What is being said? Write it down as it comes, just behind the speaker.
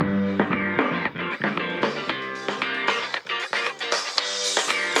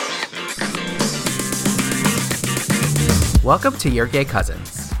Welcome to Your Gay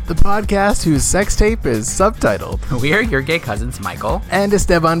Cousins. The podcast whose sex tape is subtitled. We are Your Gay Cousins, Michael And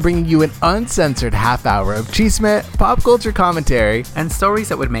Esteban, bringing you an uncensored half hour of chisme, pop culture commentary, and stories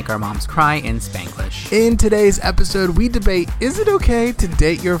that would make our moms cry in Spanglish. In today's episode, we debate, is it okay to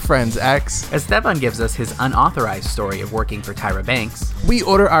date your friend's ex? Esteban gives us his unauthorized story of working for Tyra Banks. We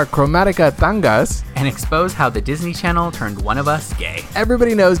order our Chromatica tangas. And expose how the Disney Channel turned one of us gay.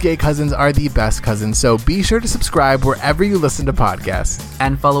 Everybody knows gay cousins are the best cousins, so be sure to subscribe wherever you listen to podcasts.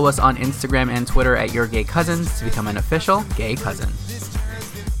 And follow us on Instagram and Twitter at Your Gay Cousins to become an official gay cousin.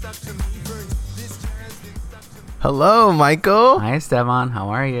 Hello, Michael. Hi, Esteban. How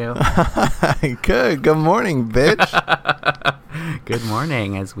are you? Good. Good morning, bitch. Good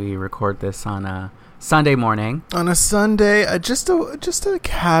morning as we record this on a Sunday morning. On a Sunday, just a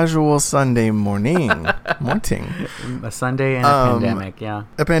casual Sunday morning. A Sunday in a pandemic, yeah.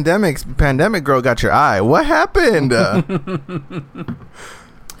 A pandemic girl got your eye. What happened?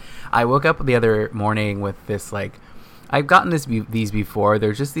 I woke up the other morning with this, I've gotten these before.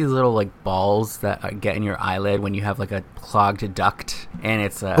 They're just these little, balls that get in your eyelid when you have, a clogged duct. And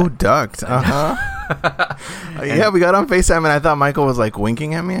it's duct. Uh-huh. Yeah, we got on FaceTime, and I thought Michael was,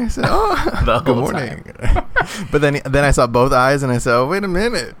 winking at me. I said, good morning. But then I saw both eyes, and I said, wait a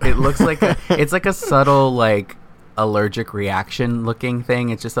minute. It looks like it's like a subtle, allergic reaction looking thing.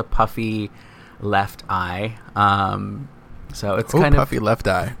 It's just a puffy left eye. So it's kind of puffy left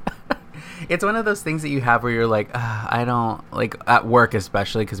eye. It's one of those things that you have where you're like, I don't, at work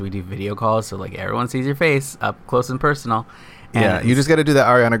especially, because we do video calls, so everyone sees your face up close and personal. And yeah, you just got to do that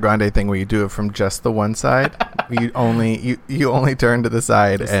Ariana Grande thing where you do it from just the one side. you only turn to the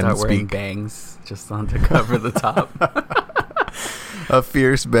side just and start speak. wearing bangs just on to cover the top. A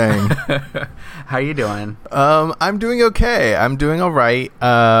fierce bang. How you doing? I'm doing okay. I'm doing all right.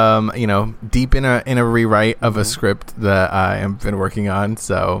 Deep in a rewrite of a script that I have been working on.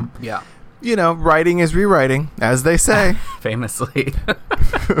 So yeah. Writing is rewriting, as they say. Famously.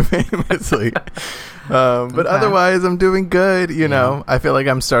 But otherwise, I'm doing good. I feel like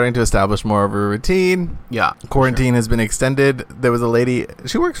I'm starting to establish more of a routine. Yeah. Quarantine has been extended. There was a lady,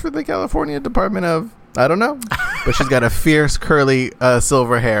 she works for the California Department of, I don't know, but she's got a fierce, curly,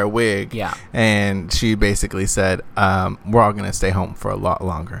 silver hair wig. Yeah. And she basically said, we're all going to stay home for a lot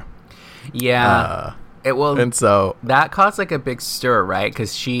longer. Yeah. And so that caused a big stir, right?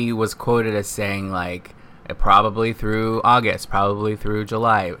 Because she was quoted as saying probably through August, probably through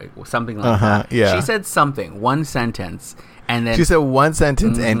July, something like that. Yeah. She said one sentence, and then she said one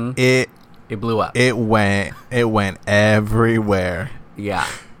sentence, and it blew up. It went everywhere. Yeah,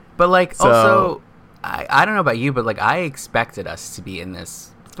 but also, I don't know about you, but I expected us to be in this.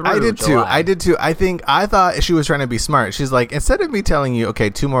 I did July. too. I thought she was trying to be smart. She's like, instead of me telling you,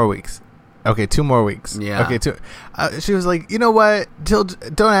 okay, 2 more weeks. Okay, 2 more weeks. Yeah. Okay, she was like, you know what? Don't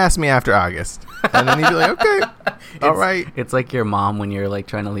ask me after August. And then you'd be like, okay, all right. It's like your mom when you're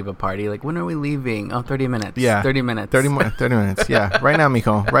trying to leave a party. When are we leaving? Oh, 30 minutes. Yeah. 30 minutes. 30 minutes. Yeah. Right now,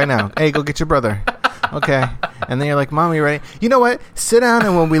 Miko. Right now. Hey, go get your brother. Okay. And then you're like, Mom, you ready? You know what? Sit down,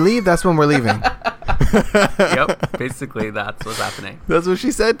 and when we leave, that's when we're leaving. Yep. Basically, that's what's happening. That's what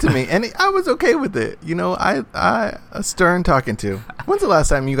she said to me. And I was okay with it. I a stern talking to. When's the last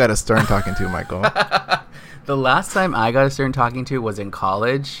time you got a stern talking to, Michael? The last time I got a stern talking to was in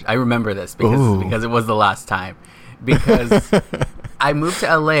college. I remember this because it was the last time. Because I moved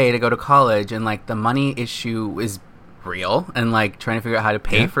to LA to go to college, and the money issue is real, and trying to figure out how to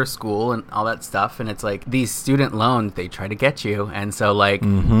pay for school and all that stuff. And it's these student loans, they try to get you. And so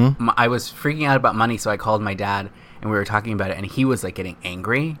I was freaking out about money, so I called my dad, and we were talking about it, and he was getting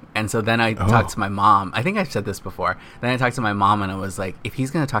angry. And so then I talked to my mom. I think I've said this before. Then I talked to my mom, and I was like, if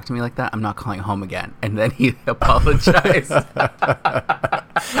he's going to talk to me like that, I'm not calling home again. And then he apologized.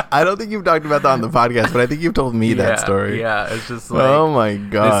 I don't think you've talked about that on the podcast, but I think you've told me that story. Yeah, it's just oh my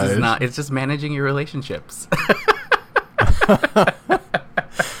god, this is not. It's just managing your relationships.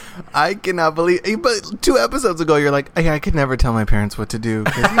 I cannot believe. But 2 episodes ago, you're like, hey, I could never tell my parents what to do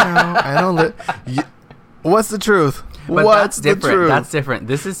because I don't. What's the truth? But What's the different? Truth? That's different.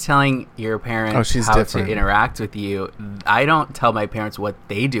 This is telling your parents how different. to interact with you. I don't tell my parents what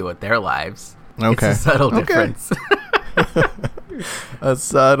they do with their lives. Okay. It's a subtle difference. A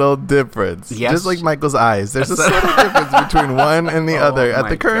subtle difference. Yes. Just like Michael's eyes. There's a subtle difference between one and the other at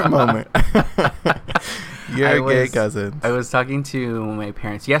the current moment. Your gay cousin. I was talking to my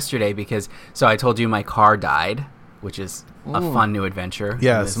parents yesterday so I told you my car died, which is a fun new adventure.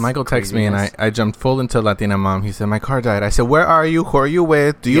 Yes, Michael texted me, and I jumped full into Latina mom. He said, my car died. I said, where are you? Who are you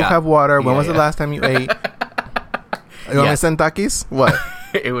with? Do you have water? When was the last time you ate? You want me to send takis? What?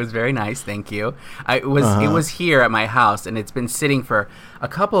 It was very nice, thank you. It was here at my house, and it's been sitting for a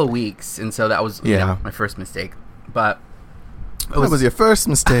couple of weeks, and so that was my first mistake. But that was your first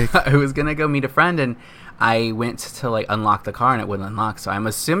mistake. I was gonna go meet a friend, and I went to like unlock the car and it wouldn't unlock. So I'm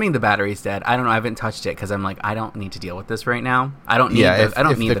assuming the battery's dead. I don't know. I haven't touched it because I'm like, I don't need to deal with this right now. I don't need. If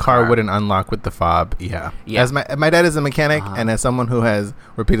the car wouldn't unlock with the fob. Yeah. As my dad is a mechanic, and as someone who has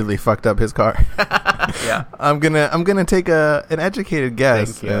repeatedly fucked up his car, I'm gonna take an educated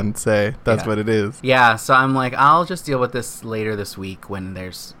guess and say that's what it is. Yeah. So I'm like, I'll just deal with this later this week when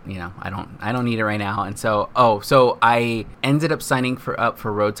there's I don't need it right now. And so I ended up signing up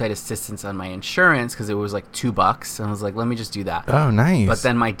for roadside assistance on my insurance because it was like $2, and I was like, let me just do that. Oh, nice. But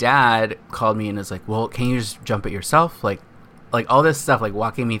then my dad called me and was like, well, can you just jump it yourself? Like all this stuff, like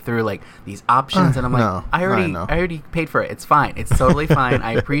walking me through like these options, and I'm like, I already paid for it. It's fine. It's totally fine.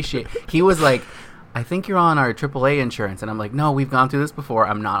 I appreciate. He was like, I think you're on our AAA insurance. And I'm like, no, we've gone through this before.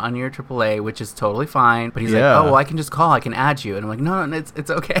 I'm not on your AAA, which is totally fine. But he's like, oh, well, I can just call. I can add you. And I'm like, no, it's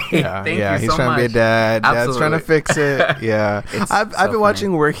okay. Yeah, Thank you so much. He's trying to be a dad. Absolutely. Dad's trying to fix it. Yeah. I've been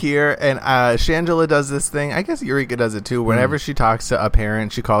watching We're Here, and Shangela does this thing. I guess Eureka does it too. Whenever she talks to a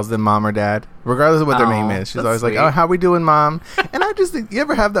parent, she calls them mom or dad, regardless of what their name is. She's always sweet. Like, oh, how we doing, mom? And I just think, you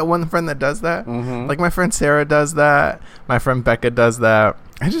ever have that one friend that does that? Mm-hmm. Like my friend Sarah does that. My friend Becca does that.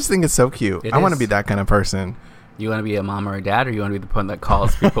 I just think it's so cute. I want to be that kind of person. You want to be a mom or a dad, or you want to be the one that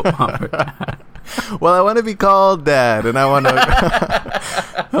calls people mom or dad? Well, I want to be called dad, and I want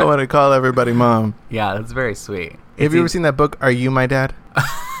to call everybody mom. Yeah, that's very sweet. Have you ever seen that book, Are You My Dad?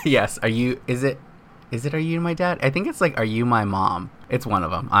 Yes. Is it Are You My Dad? I think it's like Are You My Mom? It's one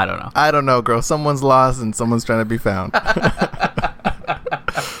of them. I don't know. I don't know, girl. Someone's lost and someone's trying to be found.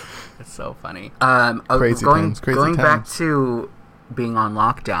 It's so funny. Crazy times. Going back to being on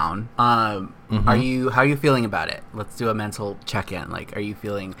lockdown, how are you feeling about it? Let's do a mental check-in. Like, are you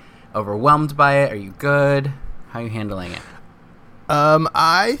feeling overwhelmed by it? Are you good? How are you handling it?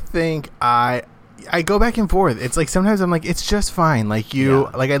 I think I go back and forth. It's like sometimes I'm like, it's just fine. Like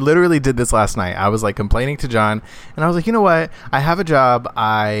like I literally did this last night. I was like complaining to John, and I was like, you know what? I have a job.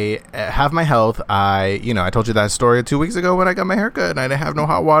 I have my health. I told you that story 2 weeks ago when I got my haircut and I didn't have no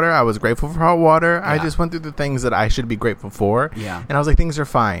hot water. I was grateful for hot water. Yeah. I just went through the things that I should be grateful for. Yeah. And I was like, things are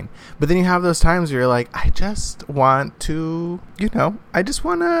fine. But then you have those times where you're like, I just want to, I just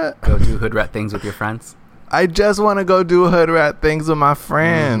want to go do hood rat things with your friends. I just want to go do hood rat things with my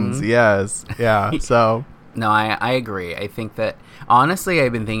friends. Mm-hmm. Yes. Yeah. So. No, I agree. I think that, honestly,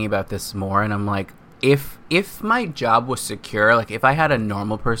 I've been thinking about this more, and I'm like, if my job was secure, like if I had a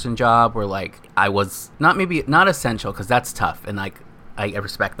normal person job where like I was not essential, because that's tough, and like I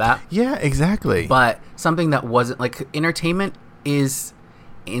respect that. Yeah, exactly. But something that wasn't, like, entertainment is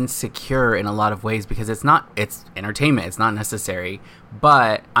insecure in a lot of ways because it's entertainment. It's not necessary.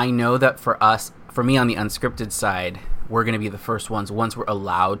 But I know that for me on the unscripted side, we're going to be the first ones. Once we're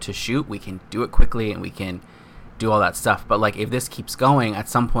allowed to shoot, we can do it quickly and we can do all that stuff. But like if this keeps going, at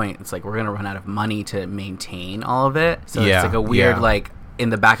some point it's like we're going to run out of money to maintain all of it. So it's like a weird like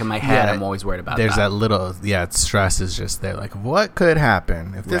in the back of my head, I'm always worried about there's that little stress is just there, like what could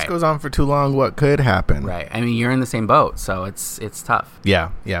happen if this goes on for too long. What could happen? Right. I mean, you're in the same boat, so it's tough.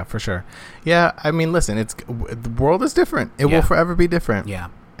 Yeah, for sure. Yeah, I mean, listen, the world is different. It will forever be different. Yeah.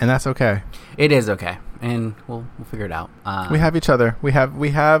 And that's okay. It is okay, and we'll figure it out. We have each other. We have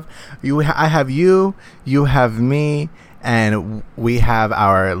you. I have you. You have me, and we have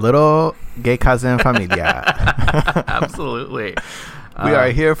our little gay cousin familia. Absolutely. We are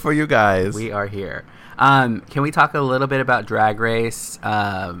here for you guys. We are here. Can we talk a little bit about Drag Race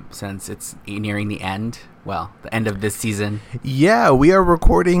since it's nearing the end? Well, the end of this season. Yeah, we are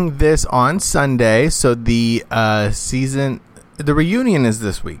recording this on Sunday, so the the reunion is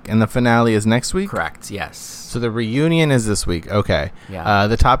this week, and the finale is next week? Correct, yes. So the reunion is this week. Okay. Yeah.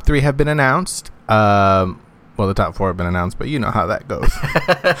 The top 3 have been announced. Well, the top 4 have been announced, but you know how that goes.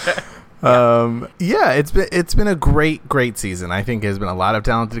 It's been a great season. I think there's been a lot of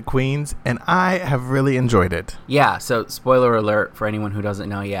talented queens, and I have really enjoyed it. Yeah, so spoiler alert for anyone who doesn't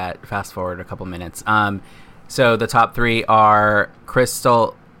know yet, fast forward a couple minutes. So the top 3 are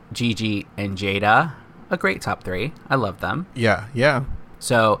Crystal, Gigi, and Jada. A great top 3. I love them. Yeah.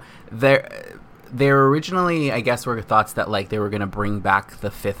 So there originally, I guess, were thoughts that like they were going to bring back the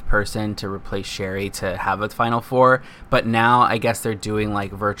 5th person to replace Sherry to have a final 4, but now I guess they're doing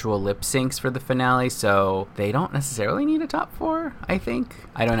like virtual lip syncs for the finale, so they don't necessarily need a top 4. I think.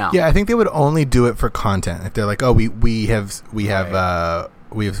 I don't know. Yeah, I think they would only do it for content if they're like, oh, we have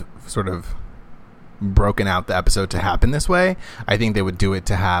sort of broken out the episode to happen this way. I think they would do it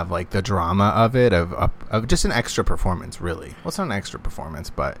to have like the drama of it, of just an extra performance, really. Well, it's not an extra performance,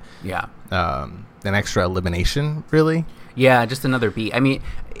 but yeah, an extra elimination, really. Yeah, just another beat. I mean,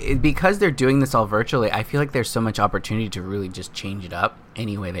 because they're doing this all virtually, I feel like there's so much opportunity to really just change it up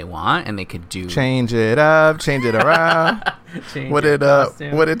any way they want, and they could do change it up, change it around. What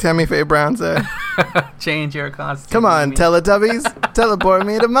did Tammy Faye Brown say? Change your costume. Come on, Teletubbies, teleport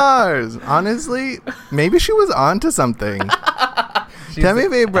me to Mars. Honestly, maybe she was onto something. Tammy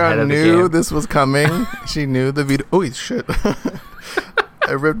Faye Brown knew this was coming. She knew the video. Oh shit!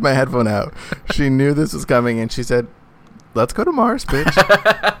 I ripped my headphone out. She knew this was coming, and she said, "Let's go to Mars, bitch."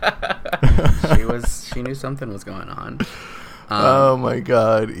 She knew something was going on. Oh my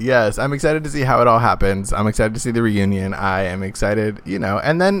god, yes! I'm excited to see how it all happens. I'm excited to see the reunion. I am excited,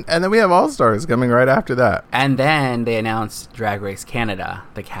 and then we have All Stars coming right after that. And then they announced Drag Race Canada,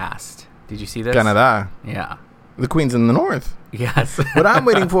 the cast. Did you see this? Canada, yeah. The Queens in the North. Yes. What I'm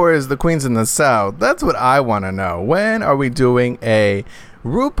waiting for is the Queens in the South. That's what I want to know. When are we doing a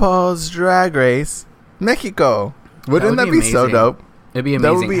RuPaul's Drag Race Mexico? Wouldn't that be so dope? It'd be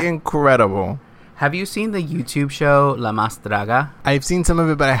amazing. That would be incredible. Have you seen the YouTube show La Más Draga? I've seen some of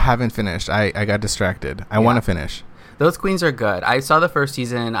it, but I haven't finished. I got distracted. I want to finish. Those queens are good. I saw the first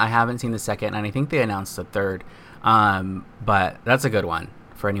season. I haven't seen the second, and I think they announced the third. But that's a good one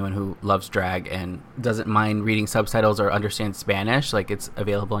for anyone who loves drag and doesn't mind reading subtitles or understands Spanish. Like, it's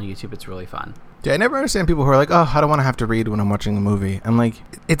available on YouTube. It's really fun. Yeah, I never understand people who are like, oh, I don't want to have to read when I'm watching a movie. I'm like,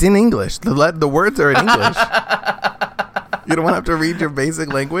 it's in English. The words are in English. You don't want to have to read your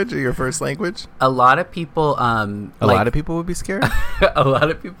basic language or your first language? A lot of people... a lot of people would be scared? A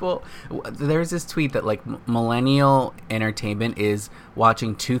lot of people... There's this tweet that, like, millennial entertainment is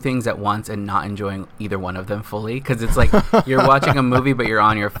watching two things at once and not enjoying either one of them fully. Because it's like, you're watching a movie, but you're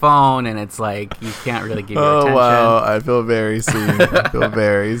on your phone, and it's like, you can't really give your attention. Oh, wow. I feel very seen.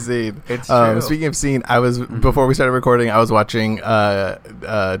 It's true. Speaking of seen, before we started recording, I was watching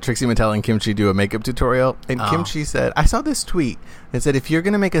Trixie Mattel and Kimchi do a makeup tutorial. And Kimchi said, I saw this tweet that said, if you're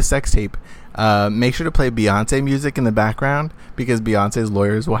going to make a sex tape, make sure to play Beyonce music in the background because Beyonce's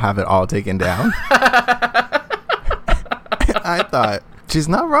lawyers will have it all taken down. I thought, she's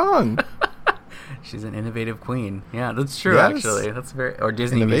not wrong. She's an innovative queen. Yeah, that's true, actually. That's or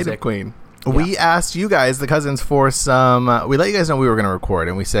Disney innovative music. Queen. Yeah. We asked you guys, the cousins, for some... we let you guys know we were going to record,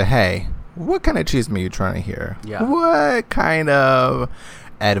 and we said, hey, what kind of chisme are you trying to hear? Yeah. What kind of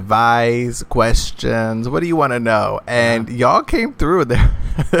advice, questions, what do you want to know? And y'all came through. There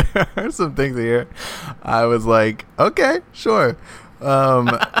are some things here. I was like, okay, sure.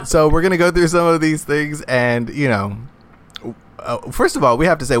 So we're going to go through some of these things, and, first of all, we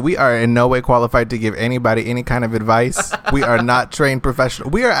have to say we are in no way qualified to give anybody any kind of advice. We are not trained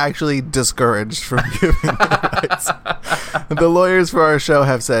professionals. We are actually discouraged from giving advice. The lawyers for our show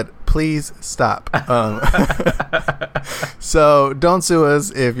have said, please stop. So don't sue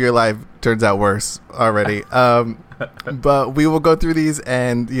us if your life turns out worse already. But we will go through these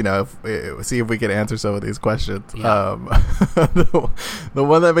and, see if we can answer some of these questions. Yeah. The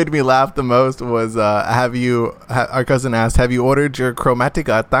one that made me laugh the most was, our cousin asked, have you ordered your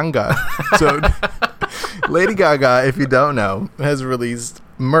Chromatica tanga? So Lady Gaga, if you don't know, has released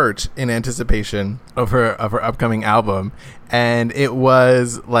merch in anticipation of her upcoming album. And it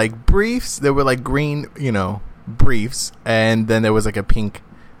was like briefs. There were like green, briefs. And then there was like a pink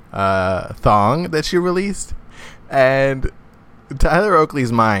thong that she released. And Tyler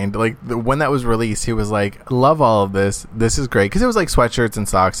Oakley's mind, like when that was released, he was like, love all of this. This is great. Because it was like sweatshirts and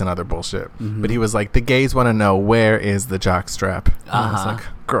socks and other bullshit. Mm-hmm. But he was like, the gays want to know, where is the jock strap? And I was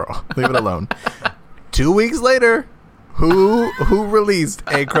like, girl, leave it alone. 2 weeks later, who released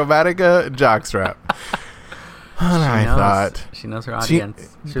a Chromatica jockstrap? And I thought, she knows her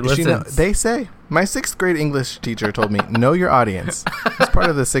audience. She listens. They say, my 6th grade English teacher told me, know your audience. It's part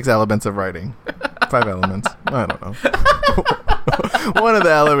of the 6 elements of writing. 5 elements. I don't know. One of the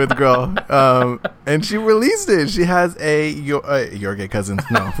elements, girl. And she released it. She has Your Gay Cousins.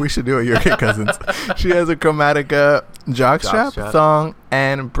 No, we should do a Your Gay Cousins. She has a Chromatica jockstrap, thong,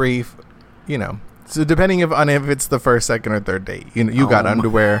 and brief, So depending on if it's the first, second, or third date, you got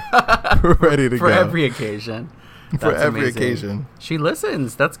underwear ready to go. For every occasion. For every occasion. She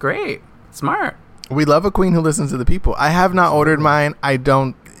listens. That's great. Smart. We love a queen who listens to the people. I have not ordered mine.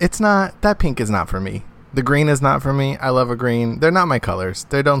 That pink is not for me. The green is not for me. I love a green. They're not my colors.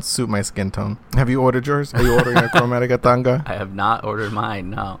 They don't suit my skin tone. Have you ordered yours? Are you ordering a Chromatica tanga? I have not ordered mine,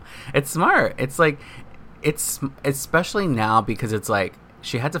 no. It's smart. It's like, it's especially now because it's like,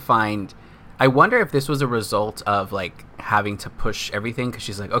 she had to find... I wonder if this was a result of like having to push everything, because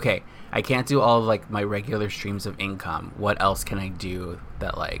she's like, okay, I can't do all of like my regular streams of income. What else can I do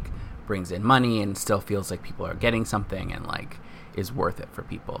that like brings in money and still feels like people are getting something and like is worth it for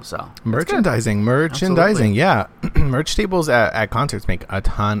people? So merchandising, absolutely. Yeah. Merch tables at concerts make a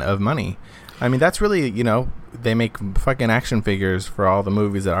ton of money. I mean, that's really, you know, they make fucking action figures for all the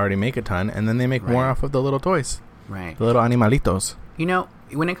movies that already make a ton, and then they make more off of the little toys. Right. The little animalitos. You know,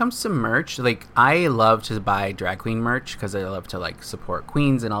 when it comes to merch, like, I love to buy drag queen merch because I love to, like, support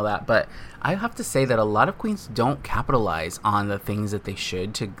queens and all that. But I have to say that a lot of queens don't capitalize on the things that they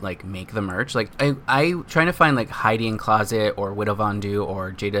should to, like, make the merch. Like, I trying to find, like, Heidi N Closet or Widow Von Du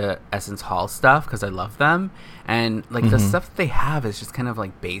or Jada Essence Hall stuff because I love them. And, like, the stuff that they have is just kind of,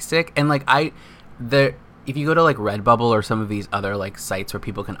 like, basic. And, like, if you go to like Redbubble or some of these other like sites where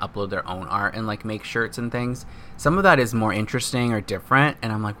people can upload their own art and like make shirts and things, some of that is more interesting or different,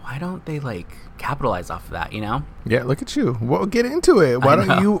 and I'm like, why don't they like capitalize off of that, you know? Yeah, look at you. Well, get into it. Why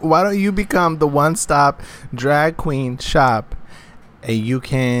don't you become the one-stop drag queen shop, and you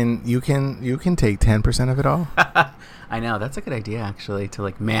can take 10% of it all. I know, that's a good idea actually, to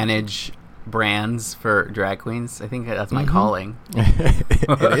like manage brands for drag queens. I think that's my calling.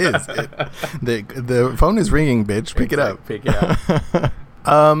 It is. The phone is ringing, bitch. Pick it up.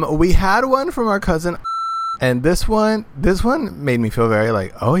 We had one from our cousin, and this one made me feel very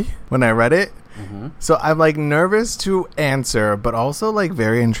like, oh, when I read it. So I'm like nervous to answer, but also like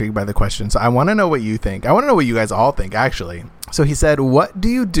very intrigued by the question. So I want to know what you think. I want to know what you guys all think, actually. So he said, what do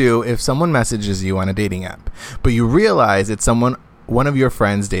you do if someone messages you on a dating app, but you realize it's someone one of your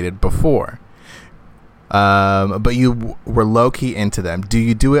friends dated before, but you were low-key into them? Do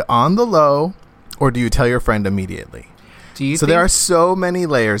you do it on the low, or do you tell your friend immediately? There are so many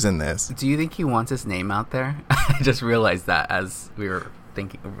layers in this. Do you think he wants his name out there? I just realized that as we were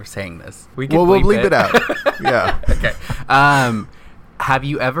saying this. We'll bleep it out. Yeah. Okay. Have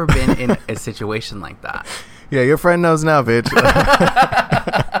you ever been in a situation like that? Yeah, your friend knows now, bitch.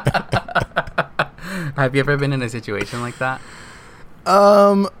 Have you ever been in a situation like that?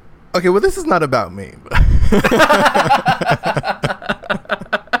 Okay, well, this is not about me.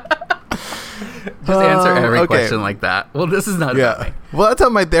 Just answer every question like that. Well, this is not about me. Well, that's how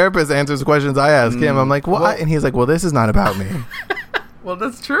my therapist answers questions I ask him. I'm like, what? And he's like, well, this is not about me. Well,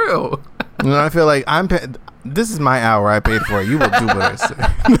 that's true. And I feel like this is my hour I paid for. You will do what I say.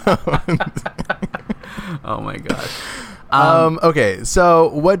 Oh, my gosh. Okay, so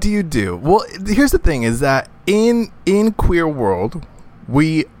what do you do? Well, here's the thing is that in queer world,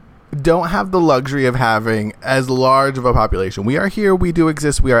 we don't have the luxury of having as large of a population. We are here, we do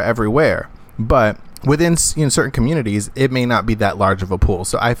exist, we are everywhere. But within certain communities, it may not be that large of a pool.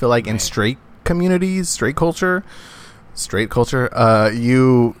 So I feel like in straight communities, straight culture,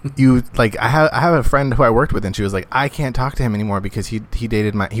 you like I have a friend who I worked with, and she was like, I can't talk to him anymore because he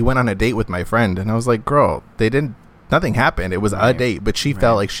went on a date with my friend. And I was like, girl, nothing happened. It was a date, but she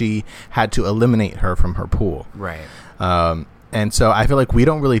felt like she had to eliminate her from her pool. Right. And so I feel like we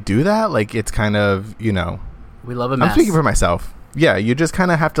don't really do that. Like, it's kind of, we love a mess. I'm speaking for myself. Yeah, you just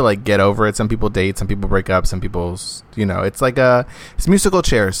kind of have to like get over it. Some people date, some people break up, some people, it's like it's musical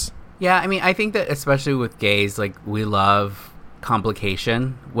chairs. Yeah, I mean, I think that especially with gays, like, we love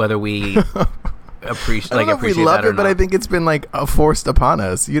complication, whether we appreciate I don't know if we love it, but I think it's been like forced upon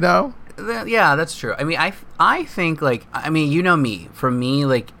us, Yeah, that's true. I mean, I think, like, I mean, you know me. For me,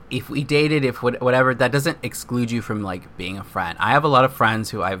 like, if we dated, whatever, that doesn't exclude you from, like, being a friend. I have a lot of friends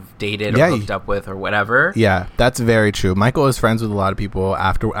who I've dated or hooked up with or whatever. Yeah, that's very true. Michael is friends with a lot of people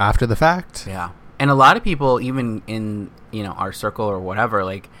after the fact. Yeah. And a lot of people, even in, our circle or whatever,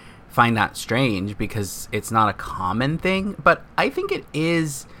 like, find that strange because it's not a common thing. But I think it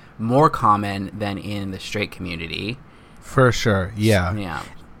is more common than in the straight community. For sure, yeah. Yeah.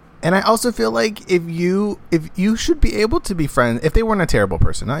 And I also feel like if you should be able to be friends, if they weren't a terrible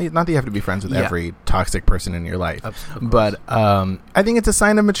person, not that you have to be friends with every toxic person in your life, but I think it's a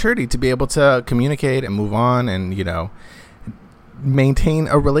sign of maturity to be able to communicate and move on and, maintain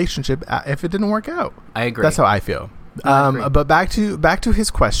a relationship if it didn't work out. I agree. That's how I feel. But back to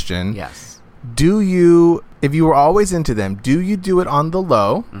his question. Yes. If you were always into them, do you do it on the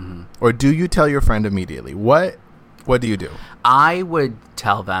low, or do you tell your friend immediately? What do you do? I would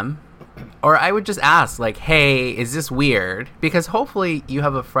tell them, or I would just ask, like, hey, is this weird? Because hopefully you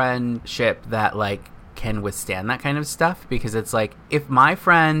have a friendship that, like, can withstand that kind of stuff. Because it's like, if my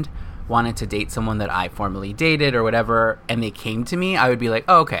friend wanted to date someone that I formerly dated or whatever, and they came to me, I would be like,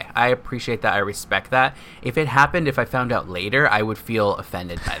 oh, okay, I appreciate that, I respect that. If it happened, if I found out later, I would feel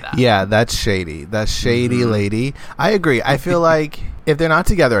offended by that. Yeah, that's shady. That's shady, lady. I agree. I feel like if they're not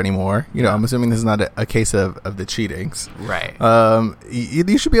together anymore, I'm assuming this is not a case of the cheatings. Right.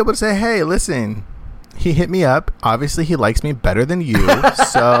 You should be able to say, hey, listen, he hit me up. Obviously, he likes me better than you.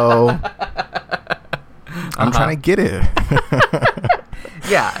 So I'm trying to get it.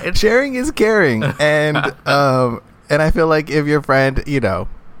 Yeah. Sharing is caring. And I feel like if your friend,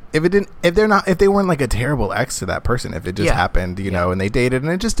 if they weren't like a terrible ex to that person, if it just happened, and they dated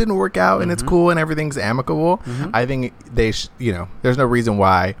and it just didn't work out and it's cool and everything's amicable, I think there's no reason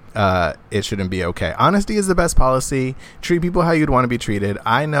why it shouldn't be okay. Honesty is the best policy. Treat people how you'd want to be treated.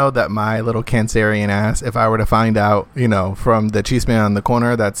 I know that my little Cancerian ass, if I were to find out, from the cheese man on the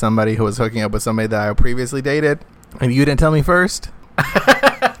corner that somebody who was hooking up with somebody that I previously dated and you didn't tell me first.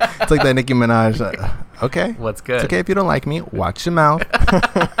 It's like that Nicki Minaj. Okay. What's good? It's okay if you don't like me. Watch your mouth.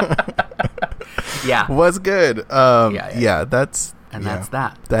 Yeah. What's good? Yeah. That's that's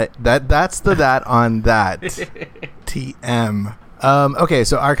that. That's that on that. TM. Okay,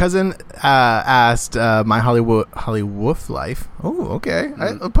 so our cousin asked my Hollywood life. Oh, okay.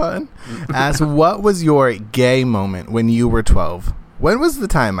 A pun. Asked, what was your gay moment when you were 12? When was the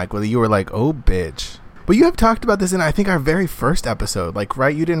time, Mike, whether you were like, oh, bitch? But you have talked about this in, I think, our very first episode. Like,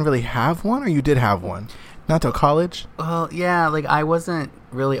 right? You didn't really have one, or you did have one? Not till college? Well, yeah. Like, I wasn't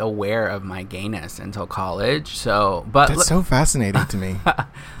really aware of my gayness until college. So, but that's so fascinating to me.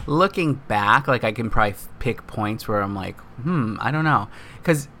 Looking back, like, I can probably pick points where I'm like, I don't know,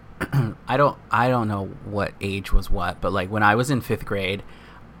 because I don't know what age was what. But like when I was in 5th grade,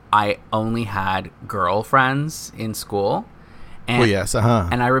 I only had girlfriends in school. And,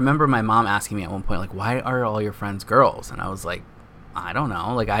 and I remember my mom asking me at one point, like, why are all your friends girls? And I was like, I don't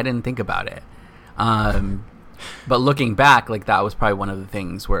know. Like, I didn't think about it. But looking back, like, that was probably one of the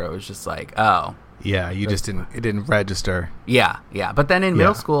things where it was just like, oh. Yeah, it didn't register. Yeah. But then in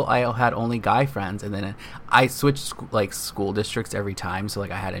middle school, I had only guy friends. And then I switched, school districts every time. So,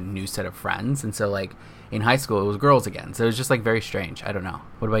 like, I had a new set of friends. And so, like, in high school, it was girls again. So it was just, like, very strange. I don't know.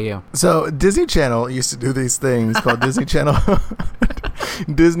 What about you? So Disney Channel used to do these things called Disney Channel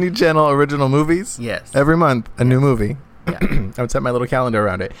original movies. Yes. Every month, a new movie. Yeah. I would set my little calendar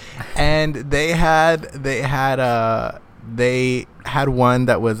around it. And they had one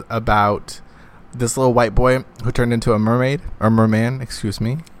that was about this little white boy who turned into a mermaid, or merman, excuse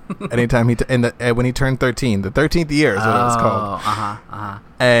me. Anytime when he turned 13, the 13th year is what it was called.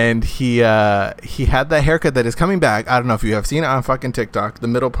 And he had that haircut that is coming back. I don't know if you have seen it on fucking TikTok. The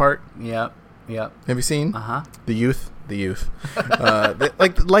middle part. Yep. Have you seen? The youth.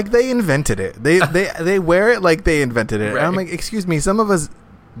 Like they invented it. They wear it like they invented it. Right. And I'm like, excuse me, some of us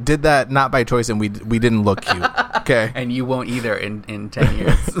did that not by choice, and we didn't look cute. Okay. And you won't either in 10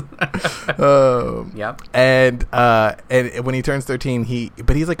 years. Yep. And when he turns 13,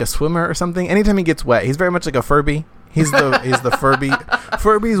 he's like a swimmer or something. Anytime he gets wet, he's very much like a Furby. He's the Furby.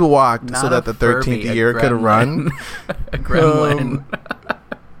 Furbies walked not so that the 13th year could run. A gremlin.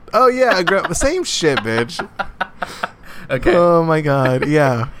 Oh yeah, same shit, bitch. Okay. Oh my god.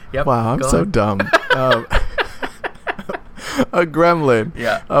 Yeah. Yep. Wow, I'm so dumb. A gremlin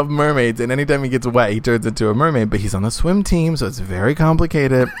of mermaids, and anytime he gets wet, he turns into a mermaid. But he's on the swim team, so it's very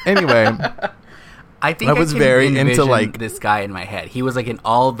complicated. Anyway, I think I was very into like this guy in my head. He was like in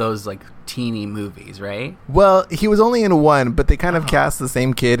all those like teeny movies, right? Well, he was only in one, but they kind of cast the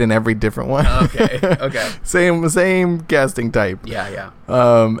same kid in every different one. Okay. Same casting type. Yeah.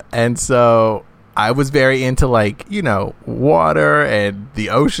 And so I was very into like, water and the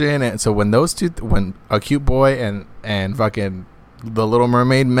ocean. And so when those two, when a cute boy and fucking the Little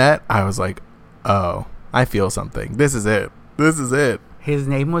Mermaid met, I was like, oh, I feel something. This is it. His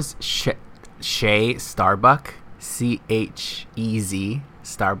name was Shay Starbuck. Chez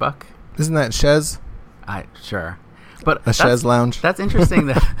Starbuck. Isn't that Chez? Sure. But a Chez lounge. That's interesting.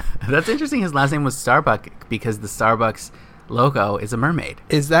 That's interesting. His last name was Starbuck because the Starbucks logo is a mermaid.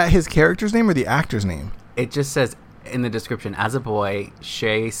 Is that his character's name or the actor's name? It just says in the description, as a boy,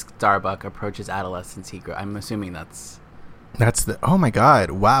 Shay Starbuck approaches adolescence. I'm assuming that's the. Oh my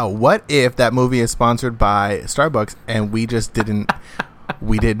god! Wow. What if that movie is sponsored by Starbucks and we just didn't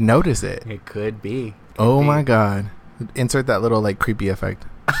notice it? It could be. My god! Insert that little like creepy effect.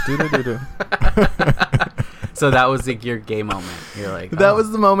 So that was like your gay moment. You're like, that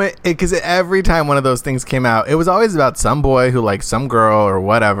was the moment, because every time one of those things came out, it was always about some boy who likes some girl or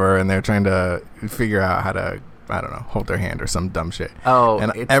whatever, and they're trying to figure out how to, I don't know, hold their hand or some dumb shit.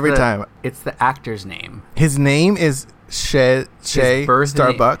 And every time it's the actor's name. His name is Shay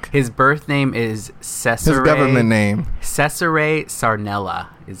Starbuck. His birth name is Cesare. His government name, Cesare Sarnella,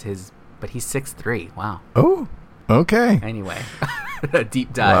 is his. But he's 6'3". Wow. Oh, okay. Anyway. a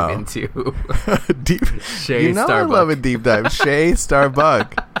deep dive into deep. Shay Starbuck. I love a deep dive. Shay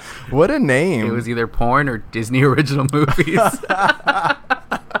Starbuck. What a name! It was either porn or Disney original movies.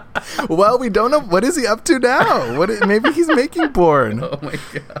 Well, we don't know what is he up to now. Maybe he's making porn. Oh my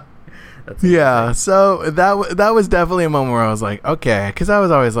god. Yeah, so that was definitely a moment where I was like, okay, because I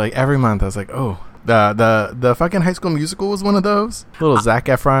was always like, every month I was like, oh, the fucking High School Musical was one of those. Little Zac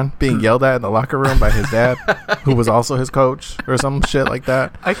Efron being yelled at in the locker room by his dad, who was also his coach or some shit like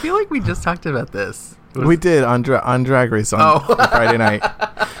that. I feel like we just talked about this. We did on Drag Race on Friday night.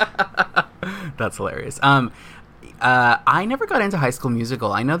 That's hilarious. I never got into High School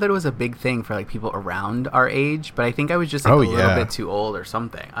Musical. I know that it was a big thing for like people around our age, but I think I was just like a little bit too old or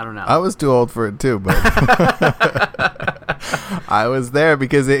something. I don't know. I was too old for it too, but I was there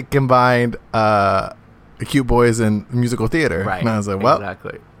because it combined Cute Boys and musical theater. Right. And I was like, well,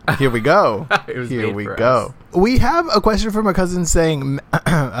 exactly. Here we go. Here we go. We have a question from a cousin saying,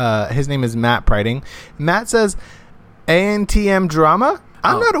 his name is Matt Priding. Matt says, ANTM drama?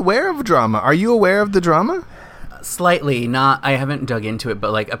 I'm not aware of drama. Are you aware of the drama? Slightly, not. I haven't dug into it,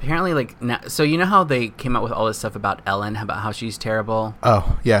 but like apparently, like so you know how they came out with all this stuff about Ellen, about how she's terrible.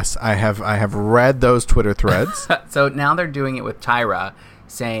 Oh yes, I have read those Twitter threads. So now they're doing it with Tyra,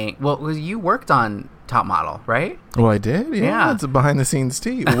 saying, "Well, you worked on Top Model, right?" Well, I did. Yeah, it's a behind the scenes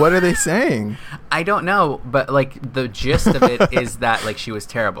tea. What are they saying? I don't know, but like the gist of it is that like she was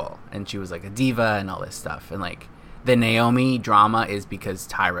terrible and she was like a diva and all this stuff, and like the Naomi drama is because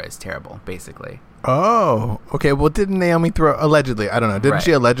Tyra is terrible, basically. Oh, okay. Well, didn't Naomi throw allegedly? I don't know. Didn't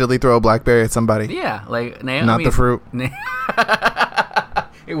she allegedly throw a BlackBerry at somebody? Yeah, like Naomi. Not the fruit.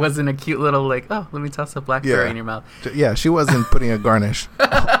 It wasn't a cute little like, oh, let me toss a BlackBerry in your mouth. Yeah, she wasn't putting a garnish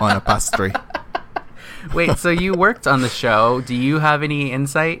on a pastry. Wait, so you worked on the show? Do you have any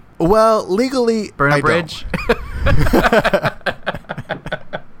insight? Well, legally, burn a bridge.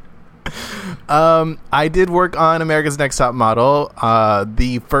 I did work on America's Next Top Model.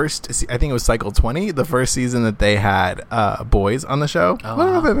 The first, I think it was cycle 20, the first season that they had boys on the show. I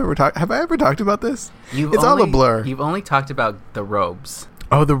don't know if I've ever talked. Have I ever talked about this? It's all a blur. You've only talked about the robes.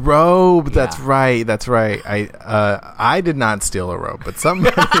 Oh, the robe. Yeah. That's right. That's right. I did not steal a robe, but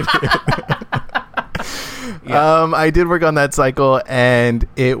somebody did. Yeah. I did work on that cycle, and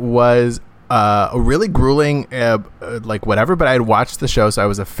it was a really grueling, like whatever, but I had watched the show, so I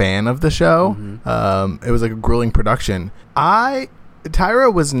was a fan of the show. Mm-hmm. It was like a grueling production.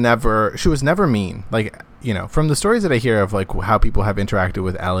 Tyra was never mean. Like, you know, from the stories that I hear of like how people have interacted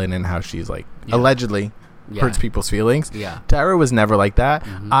with Ellen and how she's like allegedly hurts people's feelings. Yeah. Tyra was never like that.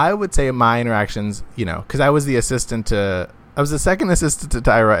 Mm-hmm. I would say my interactions, you know, because I was the second assistant to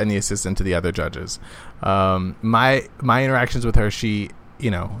Tyra and the assistant to the other judges. My interactions with her, she, you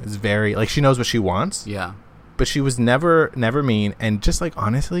know, is very like, she knows what she wants. Yeah. But she was never mean, and just like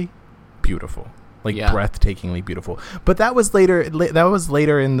honestly beautiful. Like breathtakingly beautiful. But that was later in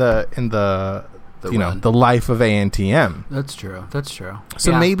the you know, the life of ANTM. That's true.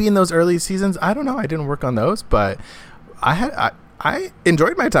 So maybe in those early seasons, I don't know, I didn't work on those, but I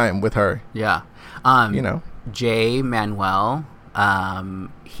enjoyed my time with her. Yeah. You know, Jay Manuel,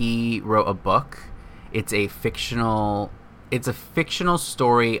 he wrote a book. It's a fictional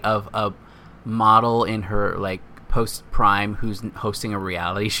story of a model in her like post-prime who's hosting a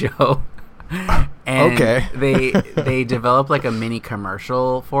reality show. And they develop like a mini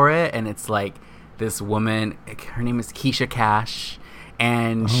commercial for it, and it's like this woman, her name is Keisha Cash,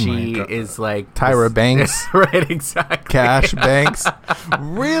 and she is like Tyra Banks. Right, exactly. Cash Banks.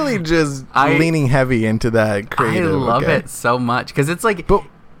 Really just leaning heavy into that creative. I love it so much because it's like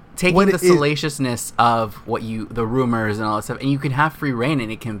taking the salaciousness of the rumors and all that stuff, and you can have free reign,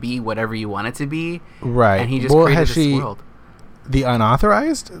 and it can be whatever you want it to be. Right. And he just created this world. The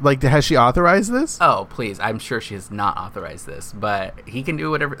unauthorized? Like, has she authorized this? Oh, please. I'm sure she has not authorized this, but he can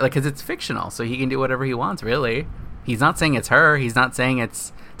do whatever, like, because it's fictional, so he can do whatever he wants, really. He's not saying it's her. He's not saying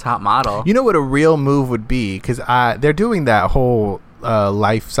it's Top Model. You know what a real move would be? Because they're doing that whole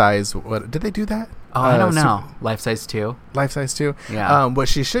life-size, what did they do that? Oh, I don't know. Life Size 2? Life Size 2? Yeah. What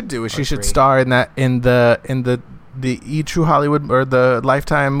she should do is she should star in the E! True Hollywood, or the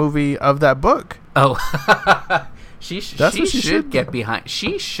Lifetime movie of that book. Oh, She should get behind.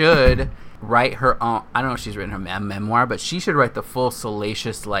 She should write her own. I don't know if she's written her memoir, but she should write the full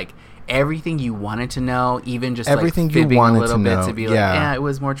salacious, like everything you wanted to know, even just everything like fibbing you wanted a little bit to be like, yeah, it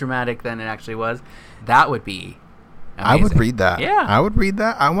was more dramatic than it actually was. That would be amazing. I would read that. Yeah, I would read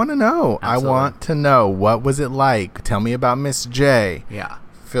that. I want to know. Absolutely. I want to know, what was it like? Tell me about Miss J. Yeah,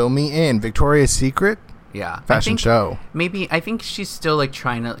 fill me in. Victoria's Secret. Yeah, fashion show. Maybe I think she's still like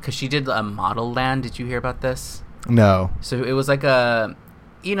trying to, because she did a Model Land. Did you hear about this? No. So it was like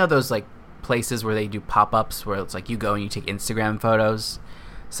those like places where they do pop-ups where it's like you go and you take Instagram photos.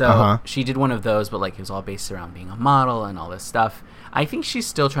 So she did one of those, but like it was all based around being a model and all this stuff. I think she's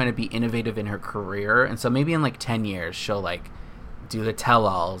still trying to be innovative in her career, and so maybe in like 10 years she'll like do the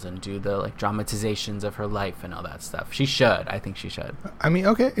tell-alls and do the like dramatizations of her life and all that stuff. She should. I think she should. I mean,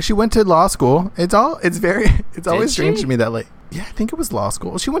 okay, she went to law school. It's always strange to me that like, yeah, I think it was law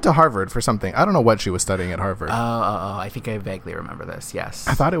school. She went to Harvard for something. I don't know what she was studying at Harvard. Oh, I think I vaguely remember this. Yes.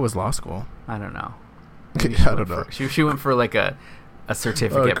 I thought it was law school. I don't know. I don't know. She went for like a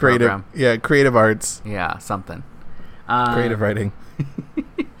certificate program. Yeah, creative arts. Yeah, something. Creative writing.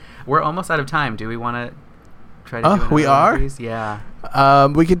 We're almost out of time. Do we want to try to do we are? Yeah.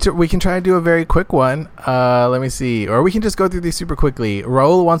 We can try to do a very quick one. Let me see. Or we can just go through these super quickly.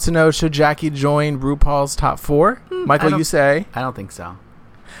 Raul wants to know, should Jackie join RuPaul's top 4? Michael, you say? I don't think so.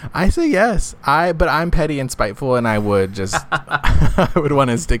 I say yes. But I'm petty and spiteful, and I would just I would want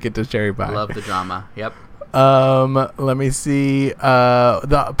to stick it to Cherry Pie. Love the drama. Yep. Let me see.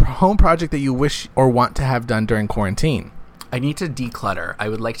 The home project that you wish or want to have done during quarantine. I need to declutter. I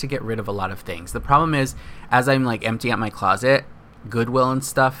would like to get rid of a lot of things. The problem is, as I'm like emptying out my closet, Goodwill and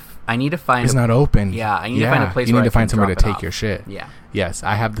stuff, I need to find... It's not open. Yeah, I need to find a place you where need I to find can somewhere to drop it take off. your shit. Yeah. Yes,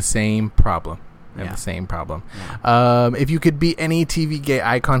 I have the same problem. Yeah. If you could be any TV gay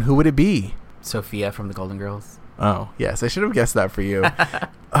icon, who would it be? Sophia from the Golden Girls. Oh, yes. I should have guessed that for you.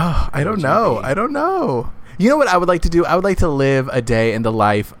 I don't know. You know what I would like to do? I would like to live a day in the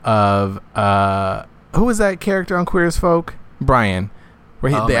life of... who was that character on Queer as Folk? Brian.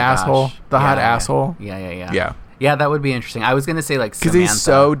 Where the asshole. The hot asshole. Yeah. Yeah, that would be interesting. I was going to say like Samantha. Because he's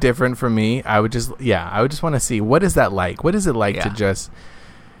so different from me. I would just want to see, what is that like? What is it like to just...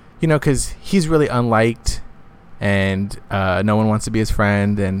 because he's really unliked and no one wants to be his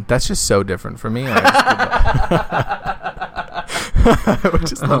friend, and that's just so different for me. I would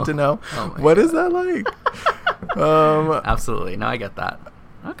just love to know, what is that like? Absolutely. No, I get that.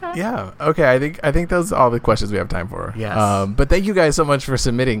 Okay. Yeah. Okay. I think those are all the questions we have time for. Yes. But thank you guys so much for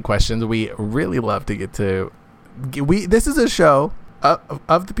submitting questions. We really love to get to... This is a show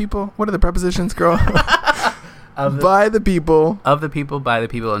of the people. What are the prepositions, girl? By the people. Of the people, by the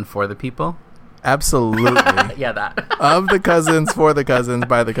people, and for the people. Absolutely. Yeah, that. Of the cousins, for the cousins,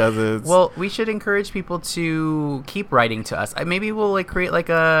 by the cousins. Well, we should encourage people to keep writing to us. Maybe we'll like create like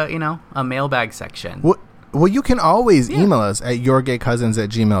a mailbag section. Well, you can always email us at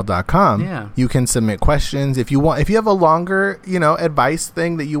yourgaycousins@gmail.com. Yeah. You can submit questions if you want. If you have a longer, advice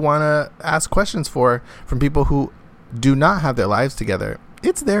thing that you want to ask questions from people who do not have their lives together,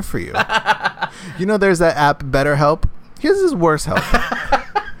 it's there for you. There's that app BetterHelp. Here's his worse help.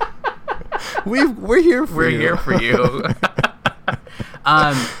 We're here for you. We're here for you.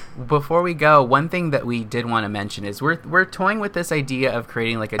 Before we go, one thing that we did want to mention is we're toying with this idea of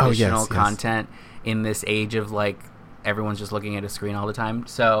creating like additional content in this age of like everyone's just looking at a screen all the time.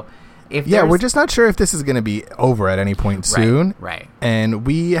 So we're just not sure if this is going to be over at any point soon. Right. And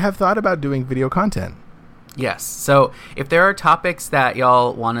we have thought about doing video content. Yes. So if there are topics that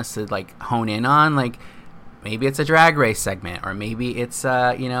y'all want us to like hone in on, like maybe it's a drag race segment, or maybe it's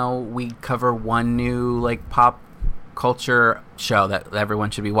we cover one new like pop culture show that everyone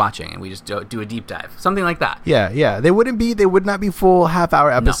should be watching, and we just do a deep dive, something like that. Yeah. They would not be full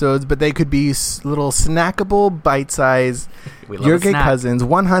half-hour episodes, but they could be little snackable, bite-sized. Your Gay Cousins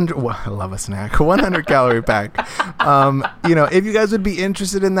 100. Well, I love a snack. 100 calorie pack. If you guys would be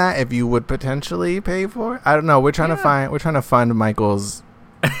interested in that, if you would potentially pay for it, I don't know. We're trying to fund Michael's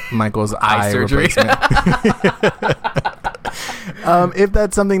eye surgery. Replacement. If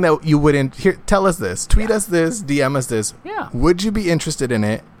that's something that you wouldn't tell us this, tweet us this, DM us this. Yeah. Would you be interested in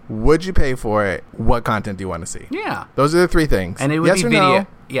it? Would you pay for it? What content do you want to see? Yeah. Those are the 3 things. And it would be video. No?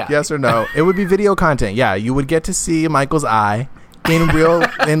 Yeah. Yes or no? It would be video content. Yeah. You would get to see Michael's eye in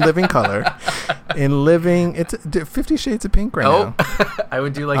living color. It's 50 Shades of Pink now. I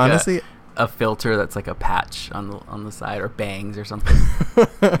would do like honestly a filter that's like a patch on the side, or bangs or something.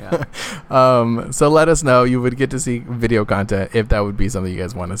 Yeah. So let us know. You would get to see video content if that would be something you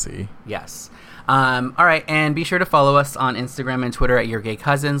guys want to see. Yes. All right, and be sure to follow us on Instagram and Twitter at Your Gay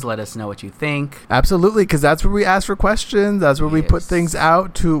Cousins. Let us know what you think. Absolutely, because that's where we ask for questions. That's where we put things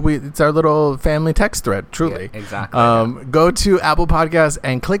out it's our little family text thread, truly. Yeah, exactly. Go to Apple Podcasts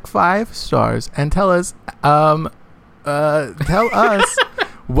and click 5 stars and tell us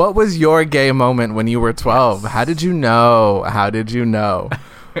what was your gay moment when you were 12? Yes. How did you know?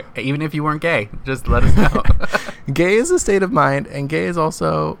 Even if you weren't gay, just let us know. Gay is a state of mind, and gay is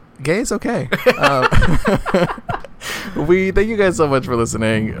okay. We thank you guys so much for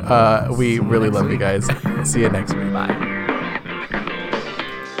listening. We really love you guys. See you next week. Bye.